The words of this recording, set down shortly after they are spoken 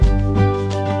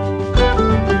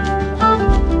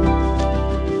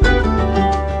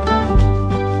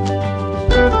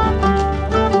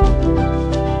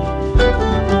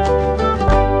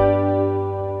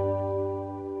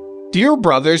Dear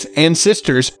brothers and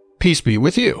sisters, peace be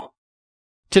with you.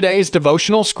 Today's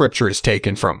devotional scripture is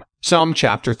taken from Psalm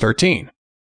chapter 13.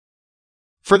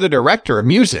 For the director of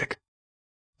music,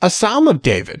 a psalm of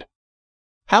David.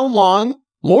 How long,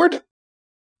 Lord,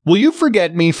 will you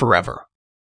forget me forever?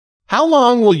 How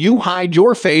long will you hide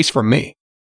your face from me?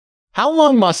 How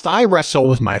long must I wrestle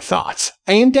with my thoughts,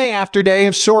 and day after day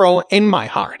have sorrow in my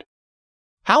heart?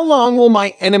 How long will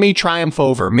my enemy triumph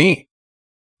over me?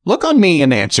 Look on me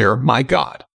and answer, my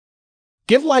God.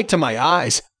 Give light to my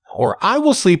eyes, or I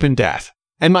will sleep in death,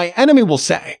 and my enemy will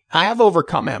say, I have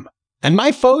overcome him, and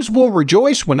my foes will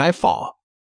rejoice when I fall.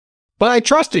 But I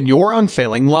trust in your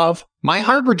unfailing love, my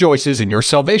heart rejoices in your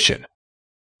salvation.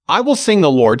 I will sing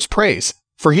the Lord's praise,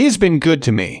 for he has been good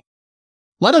to me.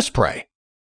 Let us pray.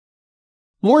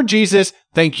 Lord Jesus,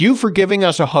 thank you for giving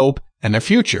us a hope and a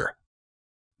future.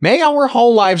 May our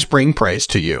whole lives bring praise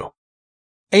to you.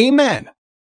 Amen.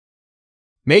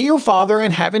 May your Father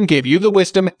in heaven give you the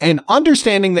wisdom and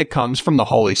understanding that comes from the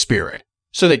Holy Spirit,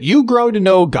 so that you grow to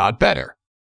know God better.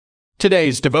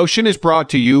 Today's devotion is brought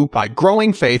to you by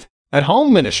Growing Faith at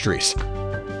Home Ministries.